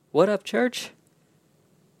What up, church?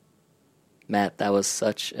 Matt, that was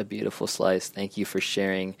such a beautiful slice. Thank you for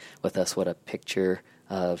sharing with us what a picture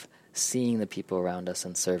of seeing the people around us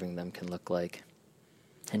and serving them can look like.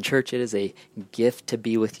 And church, it is a gift to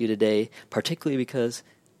be with you today, particularly because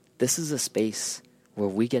this is a space where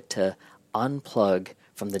we get to unplug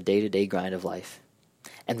from the day-to-day grind of life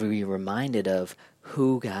and be reminded of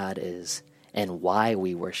who God is and why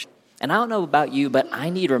we worship. And I don't know about you, but I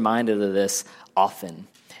need reminded of this often.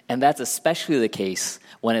 And that's especially the case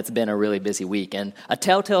when it's been a really busy week. And a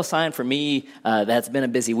telltale sign for me that's been a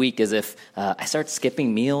busy week is if I start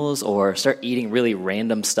skipping meals or start eating really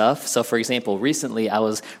random stuff. So, for example, recently I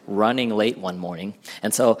was running late one morning,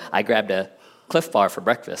 and so I grabbed a Cliff Bar for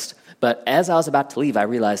breakfast. But as I was about to leave, I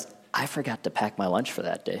realized I forgot to pack my lunch for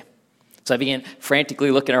that day. So I began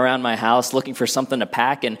frantically looking around my house, looking for something to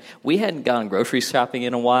pack, and we hadn't gone grocery shopping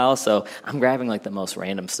in a while, so I'm grabbing like the most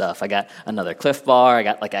random stuff. I got another Cliff Bar, I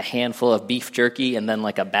got like a handful of beef jerky, and then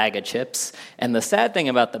like a bag of chips. And the sad thing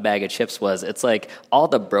about the bag of chips was it's like all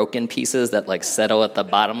the broken pieces that like settle at the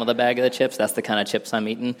bottom of the bag of the chips, that's the kind of chips I'm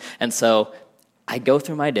eating. And so I go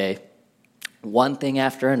through my day, one thing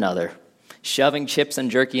after another, shoving chips and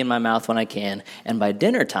jerky in my mouth when I can, and by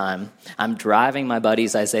dinner time, I'm driving my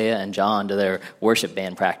buddies Isaiah and John to their worship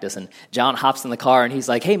band practice, and John hops in the car, and he's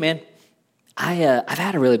like, "Hey, man, I've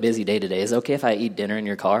had a really busy day today. Is it okay if I eat dinner in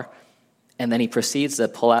your car?" And then he proceeds to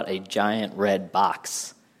pull out a giant red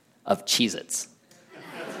box of Cheez-Its.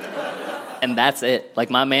 And that's it. Like,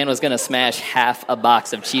 my man was going to smash half a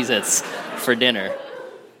box of Cheez-Its for dinner.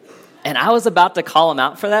 And I was about to call him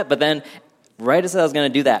out for that, but then right as I was going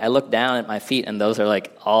to do that, I looked down at my feet, and those are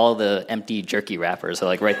like all the empty jerky wrappers are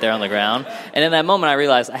like right there on the ground. And in that moment, I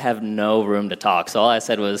realized I have no room to talk. So all I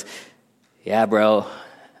said was, "Yeah, bro,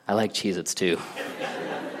 I like Cheez-Its too."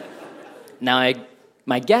 Now,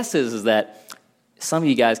 my guess is that some of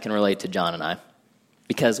you guys can relate to John and I,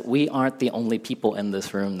 because we aren't the only people in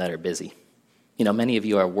this room that are busy. You know, many of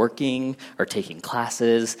you are working or taking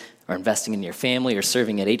classes or investing in your family or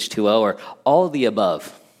serving at H2O or all of the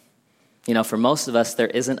above. You know, for most of us, there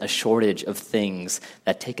isn't a shortage of things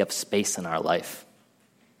that take up space in our life.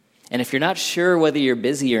 And if you're not sure whether you're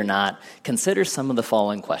busy or not, consider some of the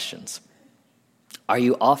following questions. Are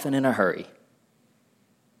you often in a hurry?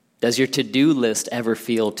 Does your to-do list ever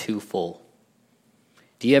feel too full?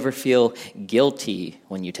 Do you ever feel guilty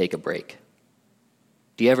when you take a break?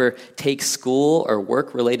 Do you ever take school or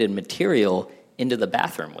work-related material into the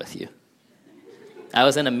bathroom with you? I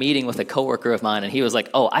was in a meeting with a coworker of mine, and he was like,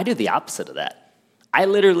 "Oh, I do the opposite of that. I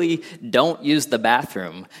literally don't use the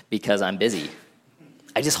bathroom because I'm busy.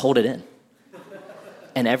 I just hold it in."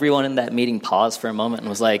 And everyone in that meeting paused for a moment and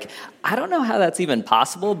was like, "I don't know how that's even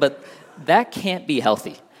possible, but that can't be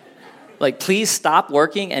healthy. Like, please stop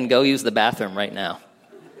working and go use the bathroom right now."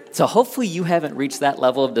 So hopefully you haven't reached that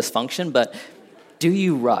level of dysfunction, but do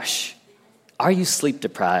you rush? Are you sleep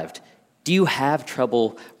deprived? Do you have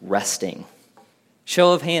trouble resting?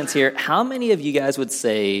 Show of hands here, how many of you guys would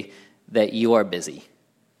say that you are busy?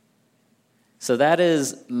 So that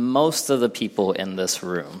is most of the people in this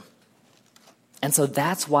room. And so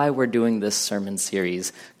that's why we're doing this sermon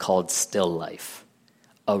series called Still Life,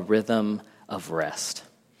 a rhythm of rest.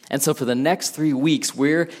 And so for the next 3 weeks,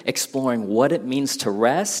 we're exploring what it means to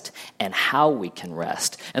rest and how we can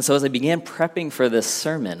rest. And so as I began prepping for this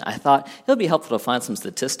sermon, I thought it would be helpful to find some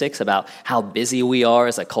statistics about how busy we are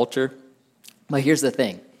as a culture. But here's the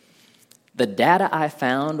thing. The data I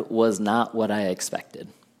found was not what I expected.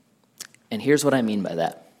 And here's what I mean by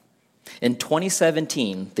that. In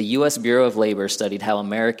 2017, the U.S. Bureau of Labor studied how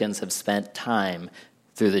Americans have spent time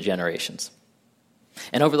through the generations.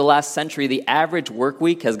 And over the last century, the average work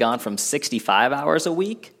week has gone from 65 hours a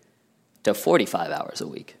week to 45 hours a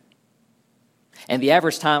week. And the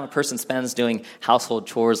average time a person spends doing household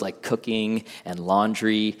chores like cooking and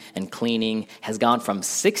laundry and cleaning has gone from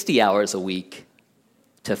 60 hours a week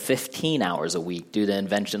to 15 hours a week due to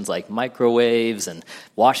inventions like microwaves and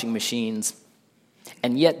washing machines.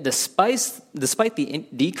 And yet, despite the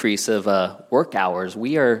decrease of work hours,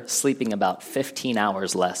 we are sleeping about 15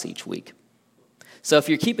 hours less each week. So if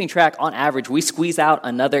you're keeping track, on average, we squeeze out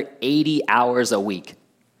another 80 hours a week.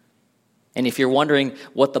 And if you're wondering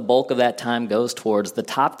what the bulk of that time goes towards, the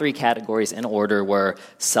top 3 categories in order were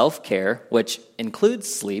self-care, which includes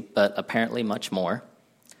sleep, but apparently much more,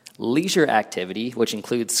 leisure activity, which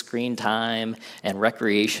includes screen time and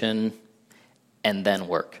recreation, and then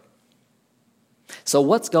work. So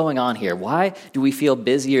what's going on here? Why do we feel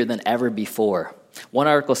busier than ever before? One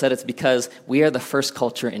article said it's because we are the first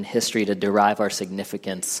culture in history to derive our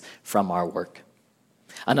significance from our work.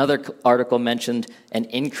 Another article mentioned an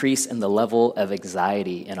increase in the level of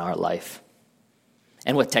anxiety in our life.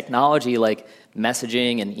 And with technology like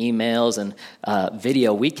messaging and emails and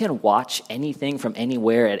video, we can watch anything from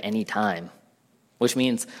anywhere at any time, which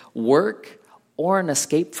means work or an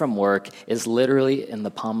escape from work is literally in the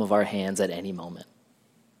palm of our hands at any moment.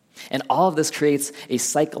 And all of this creates a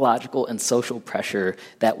psychological and social pressure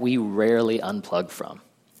that we rarely unplug from.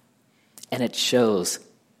 And it shows.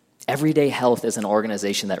 Everyday Health is an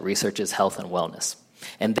organization that researches health and wellness.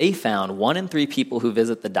 And they found 1 in 3 people who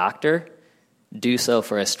visit the doctor do so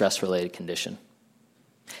for a stress-related condition.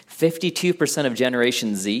 52% of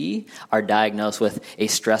Generation Z are diagnosed with a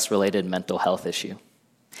stress-related mental health issue.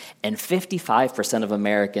 And 55% of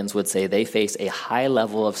Americans would say they face a high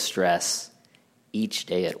level of stress each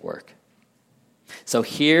day at work. So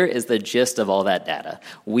here is the gist of all that data.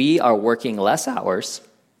 We are working less hours.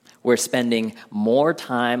 We're spending more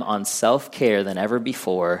time on self-care than ever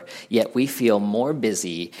before, yet we feel more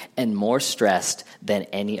busy and more stressed than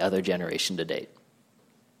any other generation to date.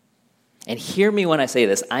 And hear me when I say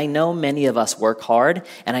this. I know many of us work hard,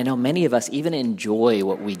 and I know many of us even enjoy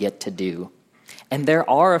what we get to do. And there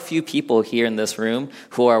are a few people here in this room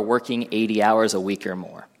who are working 80 hours a week or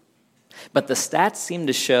more. But the stats seem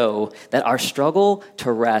to show that our struggle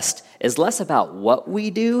to rest is less about what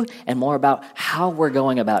we do and more about how we're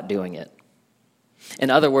going about doing it.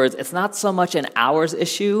 In other words, it's not so much an hours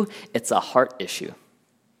issue, it's a heart issue.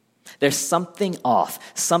 There's something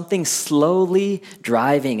off, something slowly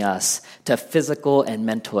driving us to physical and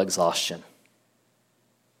mental exhaustion.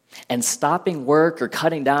 And stopping work or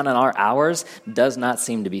cutting down on our hours does not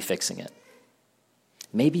seem to be fixing it.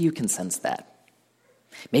 Maybe you can sense that.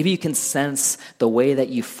 Maybe you can sense the way that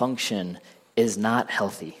you function is not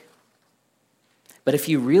healthy. But if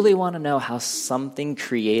you really want to know how something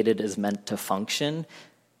created is meant to function,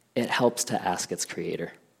 it helps to ask its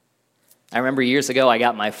creator. I remember years ago I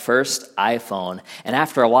got my first iPhone, and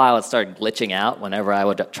after a while it started glitching out whenever I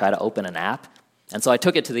would try to open an app. And so I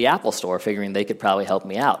took it to the Apple store figuring they could probably help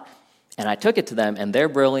me out. And I took it to them, and their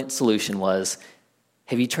brilliant solution was,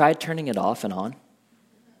 have you tried turning it off and on?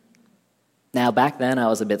 Now, back then, I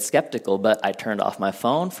was a bit skeptical, but I turned off my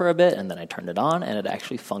phone for a bit, and then I turned it on, and it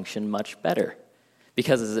actually functioned much better.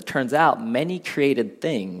 Because as it turns out, many created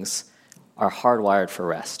things are hardwired for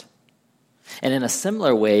rest. And in a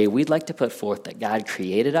similar way, we'd like to put forth that God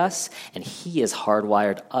created us, and He has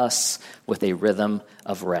hardwired us with a rhythm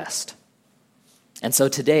of rest. And so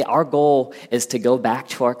today, our goal is to go back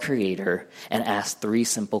to our Creator and ask 3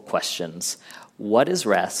 simple questions. What is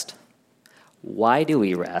rest? Why do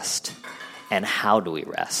we rest? And how do we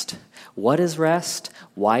rest? What is rest?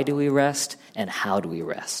 Why do we rest? And how do we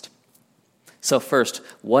rest? So first,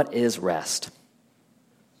 what is rest?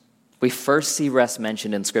 We first see rest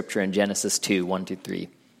mentioned in Scripture in Genesis 2, 1-3.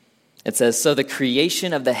 It says, "So the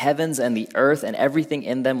creation of the heavens and the earth and everything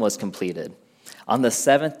in them was completed. On the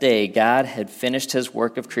 7th day, God had finished His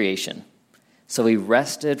work of creation. So He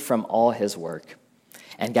rested from all His work.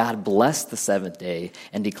 And God blessed the 7th day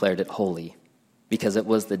and declared it holy, because it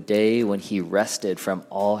was the day when He rested from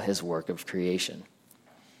all His work of creation."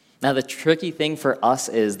 Now, the tricky thing for us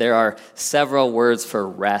is there are several words for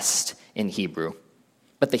rest in Hebrew.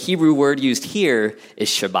 But the Hebrew word used here is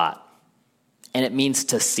Shabbat. And it means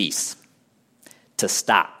to cease, to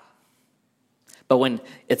stop. But when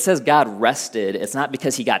it says God rested, it's not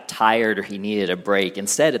because He got tired or He needed a break.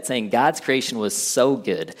 Instead, it's saying God's creation was so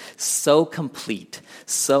good, so complete,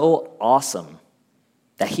 so awesome,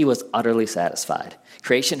 that He was utterly satisfied.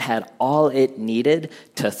 Creation had all it needed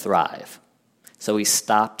to thrive. So He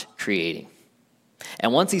stopped creating.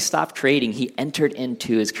 And once He stopped creating, He entered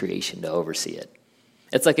into His creation to oversee it.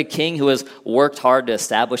 It's like a king who has worked hard to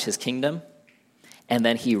establish his kingdom, and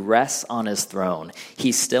then he rests on his throne.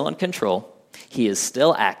 He's still in control. He is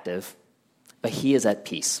still active, but he is at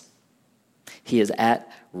peace. He is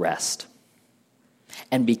at rest.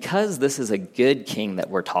 And because this is a good king that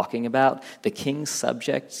we're talking about, the king's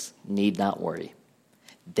subjects need not worry.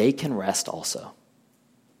 They can rest also.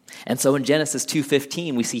 And so in Genesis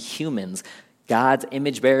 2:15, we see humans, God's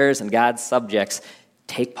image bearers and God's subjects,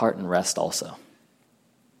 take part in rest also.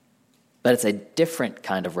 But it's a different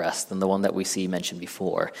kind of rest than the one that we see mentioned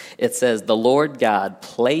before. It says, "The Lord God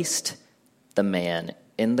placed the man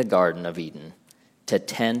in the Garden of Eden to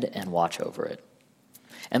tend and watch over it."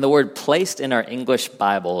 And the word placed in our English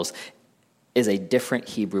Bibles is a different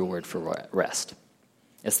Hebrew word for rest.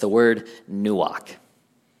 It's the word nuach.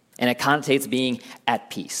 And it connotates being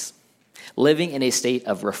at peace. living in a state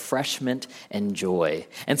of refreshment and joy.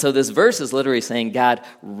 And so this verse is literally saying God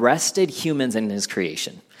rested humans in his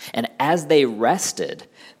creation. And as they rested,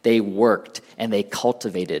 they worked and they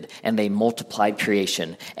cultivated and they multiplied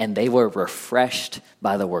creation, and they were refreshed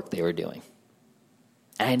by the work they were doing.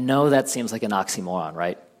 And I know that seems like an oxymoron,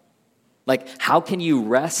 right? Like, how can you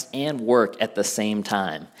rest and work at the same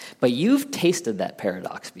time? But you've tasted that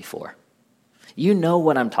paradox before. You know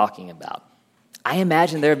what I'm talking about. I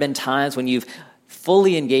imagine there have been times when you've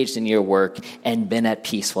fully engaged in your work and been at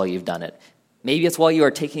peace while you've done it. Maybe it's while you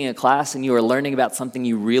are taking a class and you are learning about something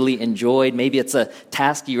you really enjoyed. Maybe it's a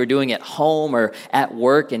task you were doing at home or at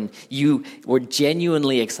work and you were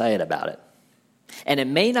genuinely excited about it. And it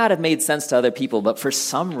may not have made sense to other people, but for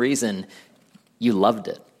some reason, you loved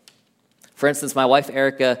it. For instance, my wife,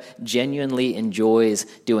 Erica, genuinely enjoys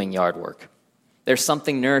doing yard work. There's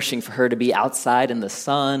something nourishing for her to be outside in the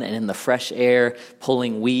sun and in the fresh air,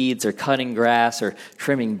 pulling weeds or cutting grass or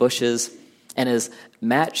trimming bushes. And as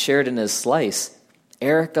Matt shared in his slice,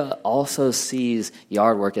 Erica also sees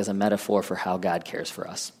yard work as a metaphor for how God cares for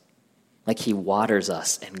us. Like he waters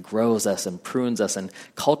us and grows us and prunes us and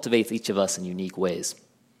cultivates each of us in unique ways.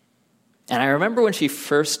 And I remember when she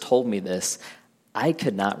first told me this, I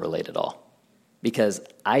could not relate at all because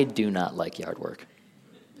I do not like yard work.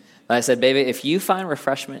 But I said, baby, if you find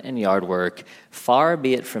refreshment in yard work, far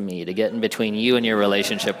be it from me to get in between you and your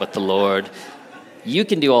relationship with the Lord. You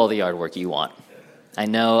can do all the yard work you want. I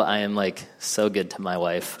know I am like so good to my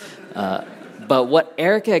wife. But what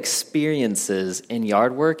Erica experiences in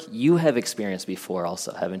yard work, you have experienced before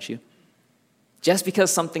also, haven't you? Just because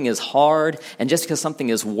something is hard and just because something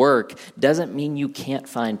is work doesn't mean you can't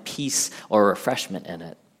find peace or refreshment in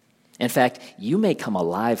it. In fact, you may come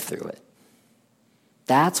alive through it.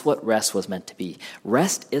 That's what rest was meant to be.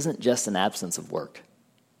 Rest isn't just an absence of work.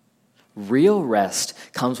 Real rest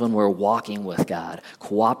comes when we're walking with God,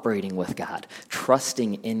 cooperating with God,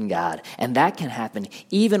 trusting in God. And that can happen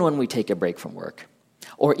even when we take a break from work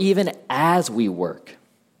or even as we work.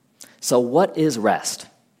 So what is rest?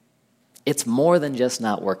 It's more than just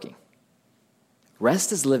not working.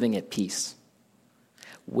 Rest is living at peace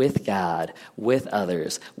with God, with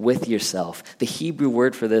others, with yourself. The Hebrew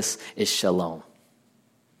word for this is shalom.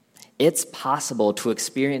 It's possible to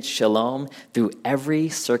experience shalom through every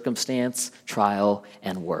circumstance, trial,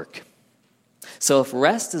 and work. So if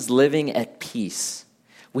rest is living at peace,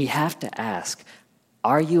 we have to ask,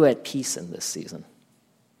 are you at peace in this season?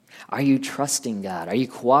 Are you trusting God? Are you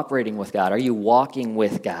cooperating with God? Are you walking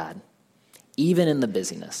with God? Even in the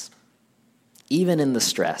busyness, even in the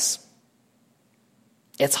stress.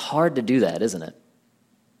 It's hard to do that, isn't it?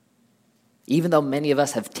 Even though many of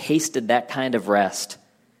us have tasted that kind of rest,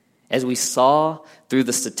 as we saw through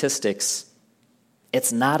the statistics,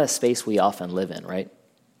 it's not a space we often live in, right?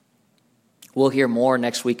 We'll hear more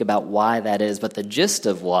next week about why that is, but the gist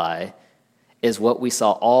of why is what we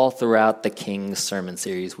saw all throughout the King's sermon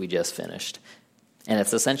series we just finished. And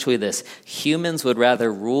it's essentially this: humans would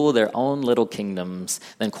rather rule their own little kingdoms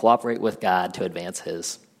than cooperate with God to advance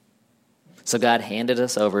his. So God handed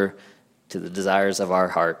us over to the desires of our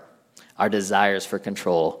heart, our desires for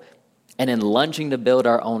control. And in lunging to build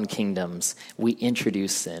our own kingdoms, we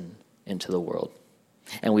introduced sin into the world.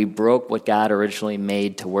 And we broke what God originally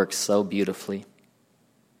made to work so beautifully.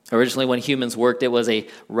 Originally, when humans worked, it was a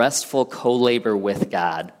restful co-labor with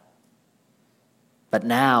God. But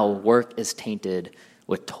now, work is tainted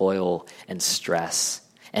with toil and stress.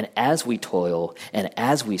 And as we toil and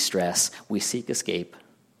as we stress, we seek escape,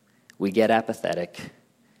 we get apathetic,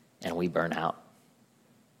 and we burn out.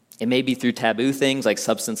 It may be through taboo things like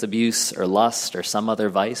substance abuse or lust or some other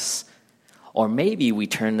vice. Or maybe we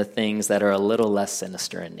turn to things that are a little less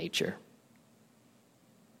sinister in nature.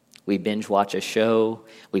 We binge watch a show,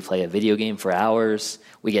 we play a video game for hours,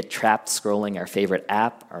 we get trapped scrolling our favorite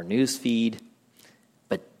app, our news feed.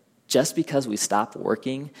 But just because we stop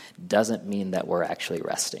working doesn't mean that we're actually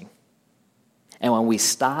resting. And when we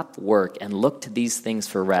stop work and look to these things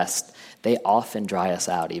for rest, they often dry us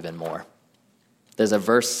out even more. There's a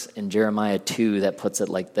verse in Jeremiah 2 that puts it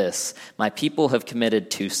like this: my people have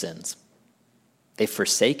committed two sins. They've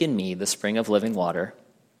forsaken me, the spring of living water,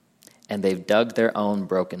 and they've dug their own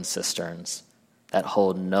broken cisterns that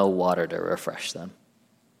hold no water to refresh them.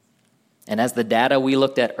 And as the data we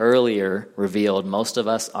looked at earlier revealed, most of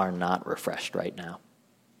us are not refreshed right now.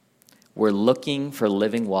 We're looking for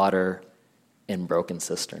living water in broken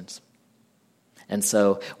cisterns. And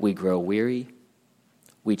so we grow weary,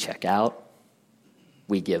 we check out,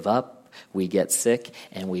 we give up, we get sick,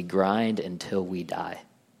 and we grind until we die.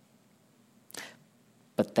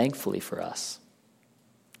 But thankfully for us,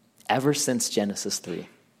 ever since Genesis 3,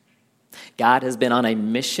 God has been on a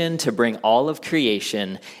mission to bring all of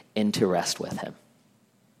creation into rest with him.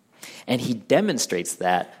 And he demonstrates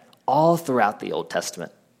that all throughout the Old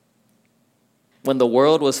Testament. When the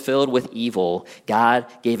world was filled with evil, God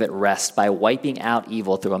gave it rest by wiping out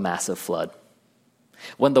evil through a massive flood.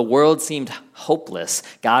 When the world seemed hopeless,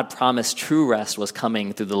 God promised true rest was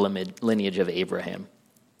coming through the lineage of Abraham.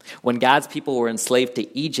 When God's people were enslaved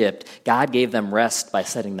to Egypt, God gave them rest by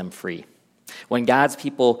setting them free. When God's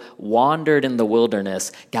people wandered in the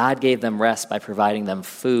wilderness, God gave them rest by providing them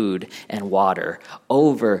food and water.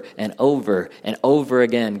 Over and over and over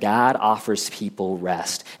again, God offers people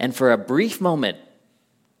rest. And for a brief moment,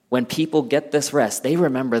 when people get this rest, they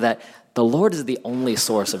remember that the Lord is the only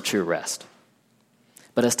source of true rest.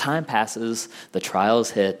 But as time passes, the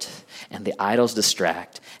trials hit, and the idols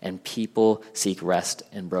distract, and people seek rest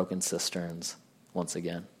in broken cisterns once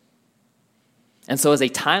again. And so as a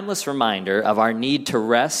timeless reminder of our need to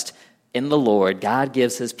rest in the Lord, God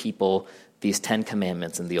gives his people these 10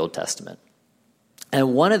 commandments in the Old Testament.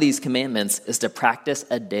 And one of these commandments is to practice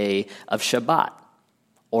a day of Shabbat,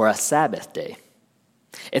 or a Sabbath day.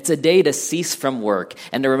 It's a day to cease from work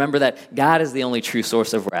and to remember that God is the only true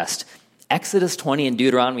source of rest. Exodus 20 and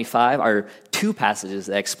Deuteronomy 5 are two passages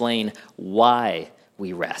that explain why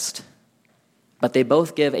we rest. But they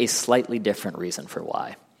both give a slightly different reason for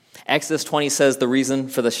why. Exodus 20 says the reason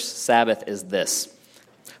for the Sabbath is this: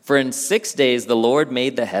 for in 6 days the Lord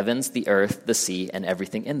made the heavens, the earth, the sea, and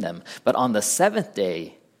everything in them. But on the seventh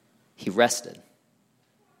day he rested.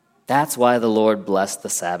 That's why the Lord blessed the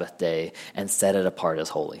Sabbath day and set it apart as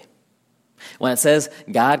holy. When it says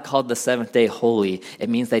God called the seventh day holy, it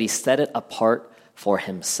means that he set it apart for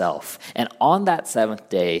himself. And on that seventh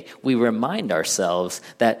day, we remind ourselves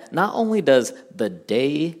that not only does the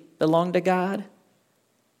day belong to God,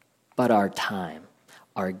 but our time,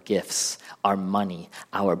 our gifts, our money,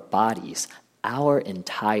 our bodies, our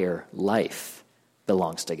entire life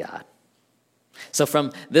belongs to God. So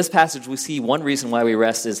from this passage, we see one reason why we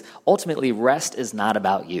rest is ultimately rest is not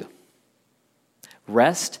about you.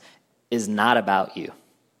 Rest is not about you.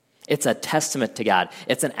 It's a testament to God.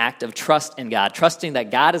 It's an act of trust in God, trusting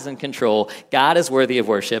that God is in control, God is worthy of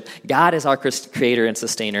worship, God is our creator and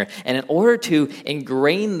sustainer. And in order to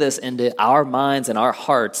ingrain this into our minds and our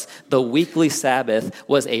hearts, the weekly Sabbath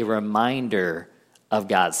was a reminder of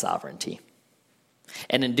God's sovereignty.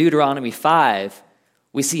 And in Deuteronomy 5,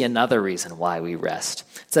 we see another reason why we rest.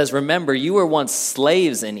 It says, remember, you were once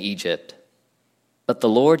slaves in Egypt, but the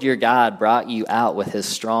Lord your God brought you out with his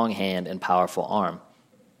strong hand and powerful arm.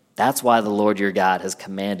 That's why the Lord your God has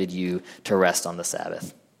commanded you to rest on the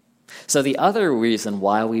Sabbath. So the other reason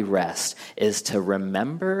why we rest is to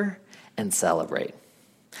remember and celebrate.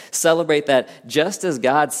 Celebrate that just as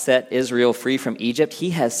God set Israel free from Egypt,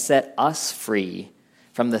 he has set us free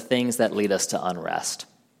from the things that lead us to unrest.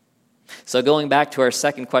 So going back to our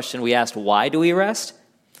second question, we asked, why do we rest?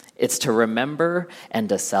 It's to remember and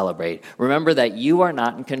to celebrate. Remember that you are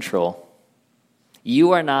not in control.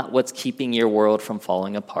 You are not what's keeping your world from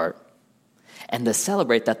falling apart. And to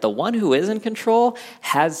celebrate that the one who is in control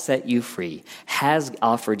has set you free, has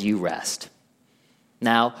offered you rest.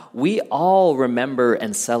 Now, we all remember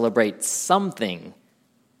and celebrate something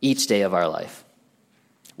each day of our life.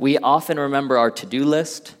 We often remember our to-do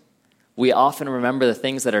list. We often remember the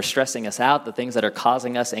things that are stressing us out, the things that are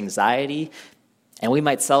causing us anxiety. And we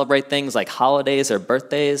might celebrate things like holidays or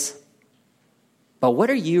birthdays. But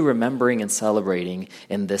what are you remembering and celebrating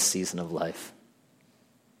in this season of life?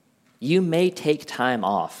 You may take time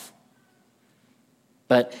off,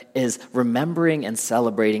 but is remembering and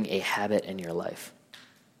celebrating a habit in your life?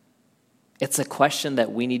 It's a question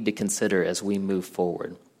that we need to consider as we move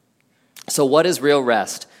forward. So what is real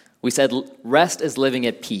rest? We said rest is living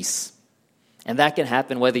at peace. And that can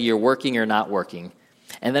happen whether you're working or not working.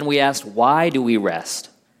 And then we asked, why do we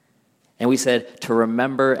rest? And we said, to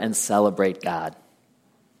remember and celebrate God.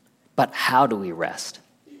 But how do we rest?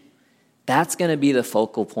 That's going to be the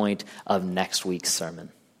focal point of next week's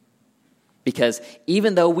sermon. Because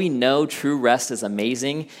even though we know true rest is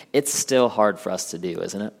amazing, it's still hard for us to do,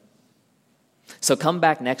 isn't it? So come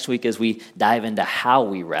back next week as we dive into how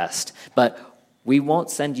we rest. But we won't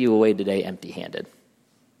send you away today empty-handed.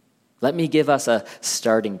 Let me give us a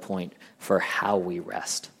starting point for how we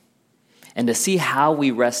rest. And to see how we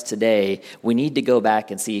rest today, we need to go back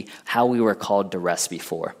and see how we were called to rest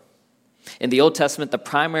before. In the Old Testament, the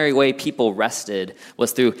primary way people rested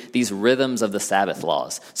was through these rhythms of the Sabbath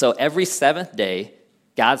laws. So every seventh day,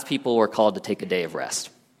 God's people were called to take a day of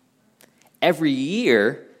rest. Every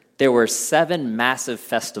year, there were 7 massive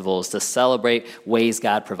festivals to celebrate ways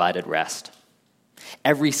God provided rest.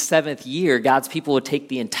 Every seventh year, God's people would take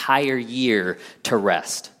the entire year to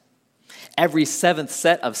rest. Every seventh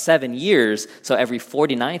set of 7 years, so every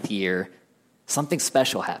 49th year, something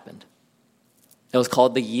special happened. It was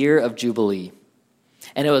called the Year of Jubilee.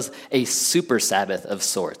 And it was a super Sabbath of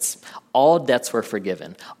sorts. All debts were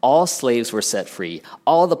forgiven. All slaves were set free.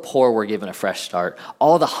 All the poor were given a fresh start.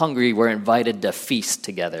 All the hungry were invited to feast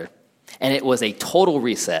together. And it was a total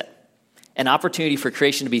reset, an opportunity for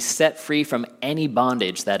creation to be set free from any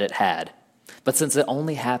bondage that it had. But since it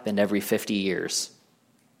only happened every 50 years,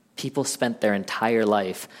 people spent their entire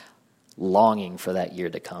life longing for that year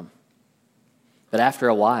to come. But after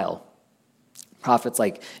a while, prophets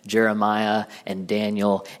like Jeremiah and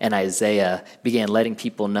Daniel and Isaiah began letting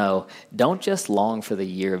people know, don't just long for the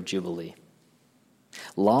year of Jubilee.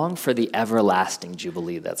 Long for the everlasting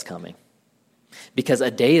Jubilee that's coming. Because a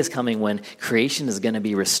day is coming when creation is going to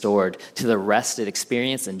be restored to the rest it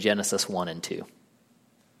experienced in Genesis 1 and 2.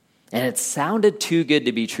 And it sounded too good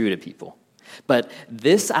to be true to people. But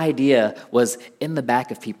this idea was in the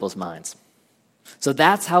back of people's minds. So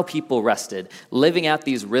that's how people rested, living out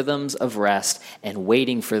these rhythms of rest and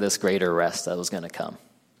waiting for this greater rest that was going to come.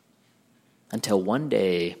 Until one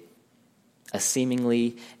day, a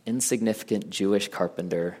seemingly insignificant Jewish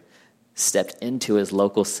carpenter stepped into his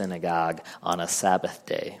local synagogue on a Sabbath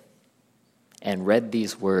day and read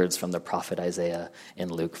these words from the prophet Isaiah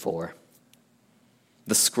in Luke 4.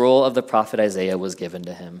 The scroll of the prophet Isaiah was given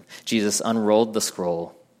to him. Jesus unrolled the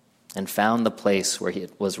scroll and found the place where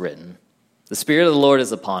it was written, "The Spirit of the Lord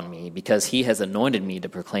is upon me, because he has anointed me to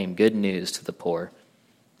proclaim good news to the poor.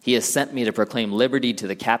 He has sent me to proclaim liberty to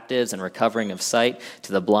the captives and recovering of sight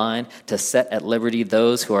to the blind, to set at liberty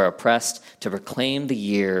those who are oppressed, to proclaim the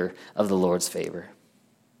year of the Lord's favor."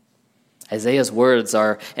 Isaiah's words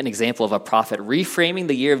are an example of a prophet reframing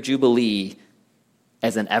the year of Jubilee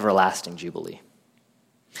as an everlasting Jubilee.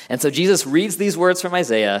 And so Jesus reads these words from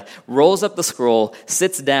Isaiah, rolls up the scroll,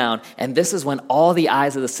 sits down, and this is when all the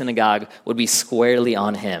eyes of the synagogue would be squarely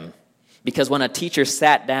on him. Because when a teacher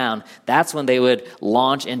sat down, that's when they would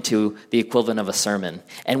launch into the equivalent of a sermon.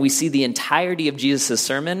 And we see the entirety of Jesus'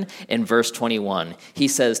 sermon in verse 21. He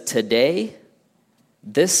says, "Today,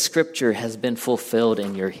 this scripture has been fulfilled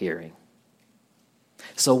in your hearing."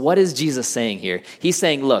 So what is Jesus saying here? He's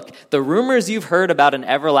saying, look, the rumors you've heard about an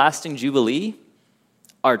everlasting Jubilee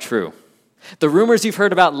are true. The rumors you've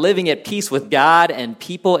heard about living at peace with God and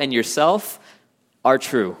people and yourself are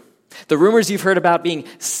true. The rumors you've heard about being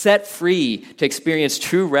set free to experience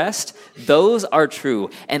true rest, those are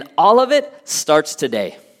true. And all of it starts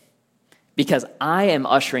today because I am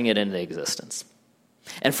ushering it into existence.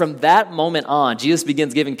 And from that moment on, Jesus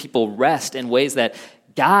begins giving people rest in ways that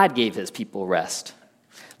God gave his people rest.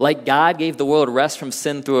 Like God gave the world rest from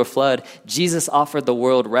sin through a flood, Jesus offered the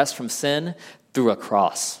world rest from sin through a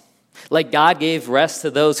cross. Like God gave rest to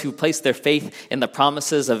those who placed their faith in the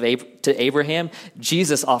promises to Abraham,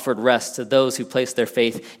 Jesus offered rest to those who placed their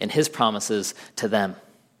faith in his promises to them.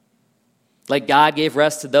 Like God gave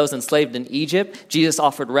rest to those enslaved in Egypt, Jesus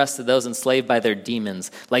offered rest to those enslaved by their demons.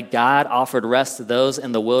 Like God offered rest to those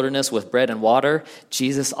in the wilderness with bread and water,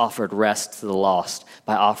 Jesus offered rest to the lost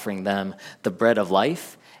by offering them the bread of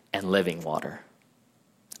life and living water.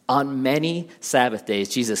 On many Sabbath days,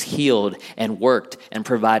 Jesus healed and worked and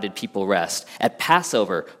provided people rest. At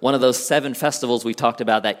Passover, one of those 7 festivals we talked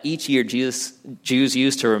about that each year Jews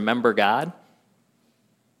use to remember God,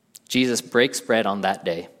 Jesus breaks bread on that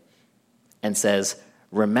day and says,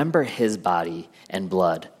 "Remember his body and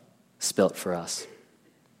blood spilt for us."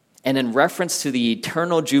 And in reference to the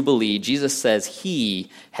eternal Jubilee, Jesus says he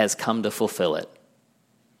has come to fulfill it.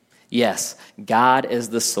 Yes, God is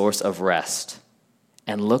the source of rest.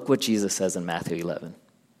 And look what Jesus says in Matthew 11.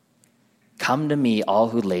 "Come to me, all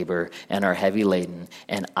who labor and are heavy laden,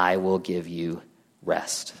 and I will give you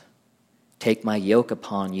rest. Take my yoke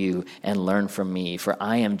upon you and learn from me, for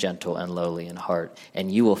I am gentle and lowly in heart,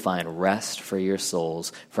 and you will find rest for your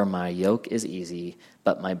souls. For my yoke is easy,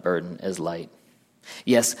 but my burden is light."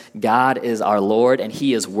 Yes, God is our Lord, and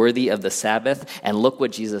he is worthy of the Sabbath. And look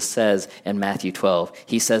what Jesus says in Matthew 12.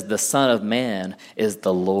 He says, "The Son of Man is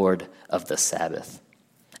the Lord of the Sabbath."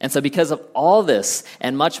 And so because of all this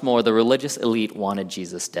and much more, the religious elite wanted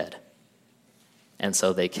Jesus dead. And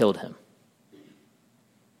so they killed him.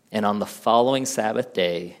 And on the following Sabbath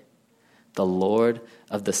day, the Lord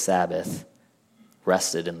of the Sabbath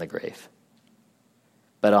rested in the grave.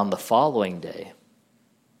 But on the following day,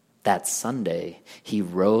 that Sunday, he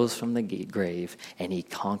rose from the grave and he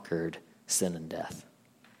conquered sin and death.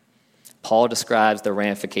 Paul describes the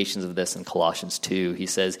ramifications of this in Colossians 2. He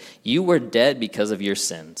says, "You were dead because of your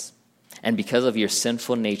sins and because of your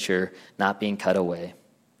sinful nature not being cut away.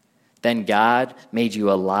 Then God made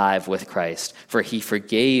you alive with Christ, for he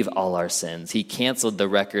forgave all our sins. He canceled the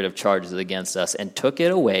record of charges against us and took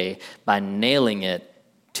it away by nailing it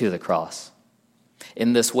to the cross.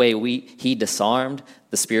 In this way, he disarmed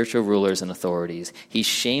the spiritual rulers and authorities. He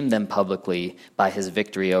shamed them publicly by his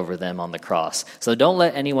victory over them on the cross. So don't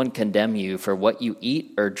let anyone condemn you for what you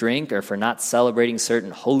eat or drink, or for not celebrating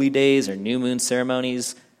certain holy days or new moon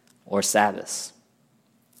ceremonies or Sabbaths.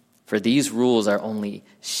 For these rules are only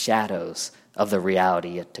shadows of the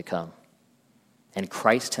reality yet to come. And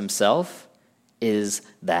Christ himself is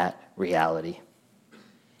that reality.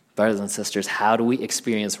 Brothers and sisters, how do we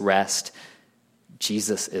experience rest?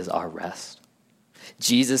 Jesus is our rest.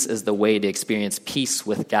 Jesus is the way to experience peace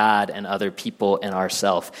with God and other people and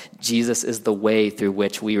ourselves. Jesus is the way through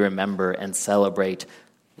which we remember and celebrate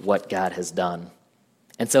what God has done.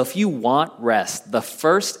 And so if you want rest, the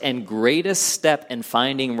first and greatest step in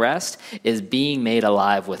finding rest is being made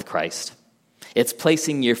alive with Christ. It's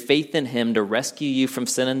placing your faith in him to rescue you from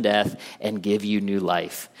sin and death and give you new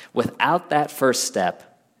life. Without that first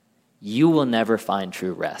step, you will never find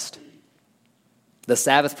true rest. The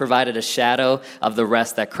Sabbath provided a shadow of the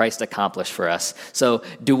rest that Christ accomplished for us. So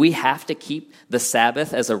do we have to keep the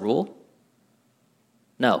Sabbath as a rule?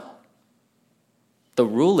 No. The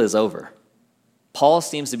rule is over. Paul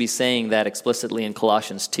seems to be saying that explicitly in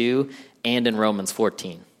Colossians 2 and in Romans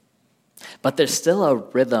 14. But there's still a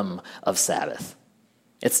rhythm of Sabbath.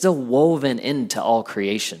 It's still woven into all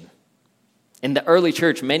creation. In the early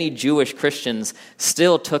church, many Jewish Christians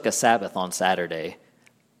still took a Sabbath on Saturday.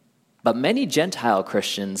 But many Gentile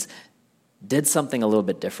Christians did something a little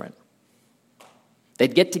bit different.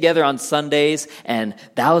 They'd get together on Sundays, and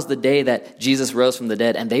that was the day that Jesus rose from the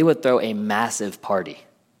dead, and they would throw a massive party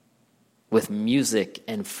with music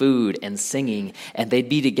and food and singing, and they'd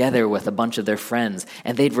be together with a bunch of their friends,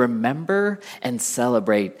 and they'd remember and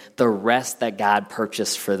celebrate the rest that God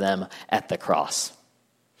purchased for them at the cross.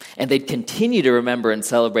 And they'd continue to remember and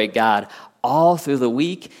celebrate God all through the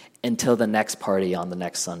week until the next party on the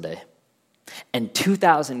next Sunday. And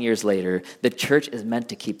 2,000 years later, the church is meant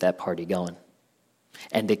to keep that party going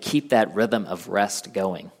and to keep that rhythm of rest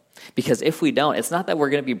going. Because if we don't, it's not that we're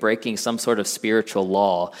going to be breaking some sort of spiritual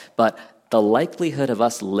law, but the likelihood of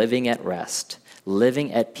us living at rest,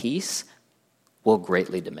 living at peace, will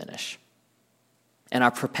greatly diminish. And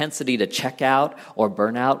our propensity to check out or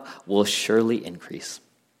burn out will surely increase.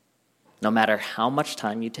 No matter how much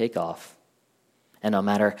time you take off, and no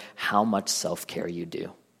matter how much self-care you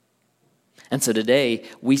do. And so today,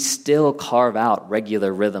 we still carve out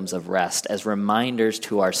regular rhythms of rest as reminders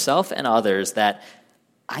to ourselves and others that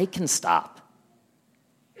I can stop.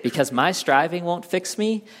 Because my striving won't fix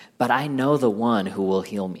me, but I know the one who will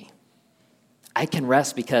heal me. I can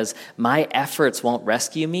rest because my efforts won't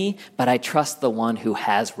rescue me, but I trust the one who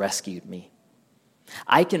has rescued me.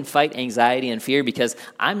 I can fight anxiety and fear because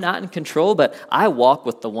I'm not in control, but I walk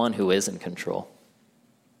with the one who is in control.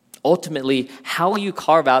 Ultimately, how you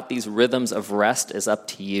carve out these rhythms of rest is up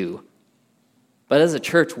to you. But as a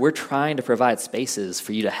church, we're trying to provide spaces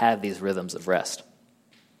for you to have these rhythms of rest.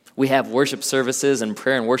 We have worship services and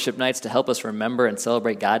prayer and worship nights to help us remember and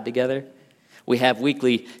celebrate God together. We have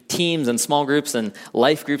weekly teams and small groups and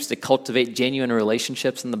life groups to cultivate genuine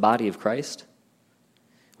relationships in the body of Christ.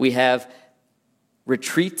 We have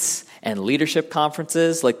retreats and leadership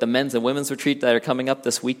conferences like the men's and women's retreat that are coming up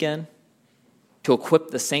this weekend to equip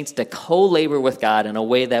the saints to co-labor with God in a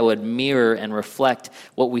way that would mirror and reflect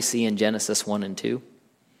what we see in Genesis 1 and 2.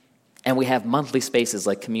 And we have monthly spaces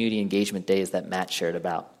like community engagement days that Matt shared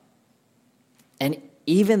about. And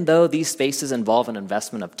even though these spaces involve an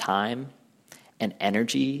investment of time and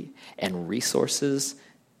energy and resources,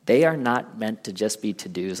 they are not meant to just be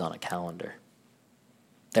to-dos on a calendar.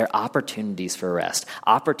 They're opportunities for rest,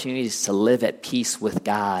 opportunities to live at peace with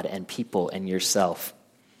God and people and yourself.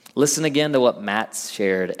 Listen again to what Matt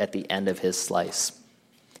shared at the end of his slice.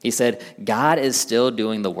 He said, God is still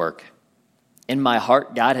doing the work. In my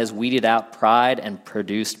heart, God has weeded out pride and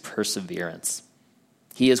produced perseverance.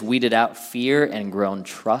 He has weeded out fear and grown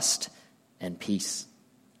trust and peace.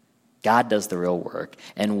 God does the real work.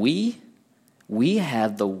 And we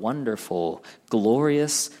have the wonderful,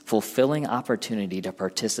 glorious, fulfilling opportunity to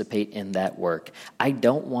participate in that work. I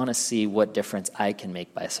don't want to see what difference I can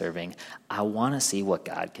make by serving. I want to see what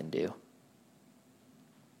God can do.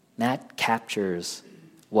 That captures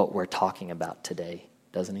what we're talking about today,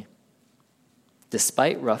 doesn't he?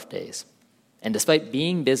 Despite rough days, and despite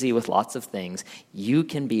being busy with lots of things, you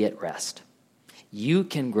can be at rest. You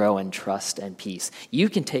can grow in trust and peace. You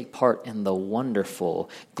can take part in the wonderful,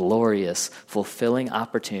 glorious, fulfilling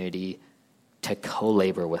opportunity to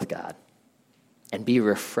co-labor with God and be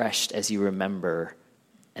refreshed as you remember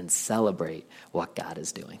and celebrate what God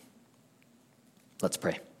is doing. Let's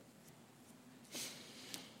pray.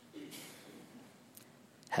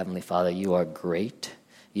 Heavenly Father, you are great,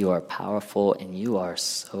 you are powerful, and you are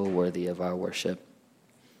so worthy of our worship.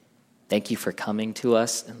 Thank you for coming to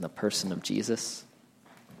us in the person of Jesus.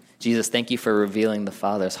 Jesus, thank you for revealing the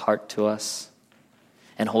Father's heart to us.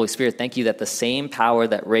 And Holy Spirit, thank you that the same power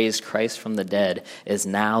that raised Christ from the dead is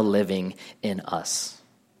now living in us.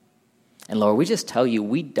 And Lord, we just tell you,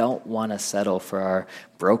 we don't want to settle for our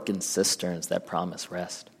broken cisterns that promise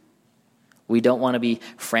rest. We don't want to be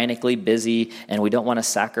frantically busy, and we don't want to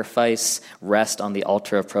sacrifice rest on the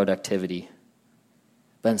altar of productivity.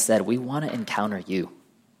 But instead, we want to encounter you.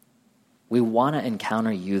 We want to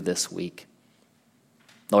encounter you this week.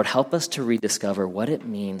 Lord, help us to rediscover what it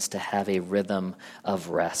means to have a rhythm of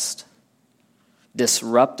rest.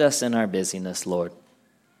 Disrupt us in our busyness, Lord,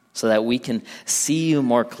 so that we can see you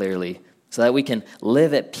more clearly, so that we can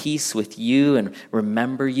live at peace with you and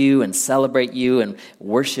remember you and celebrate you and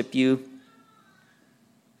worship you.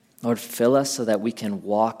 Lord, fill us so that we can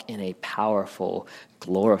walk in a powerful,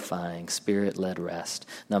 glorifying, Spirit-led rest,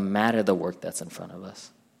 no matter the work that's in front of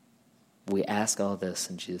us. We ask all this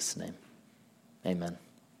in Jesus' name. Amen.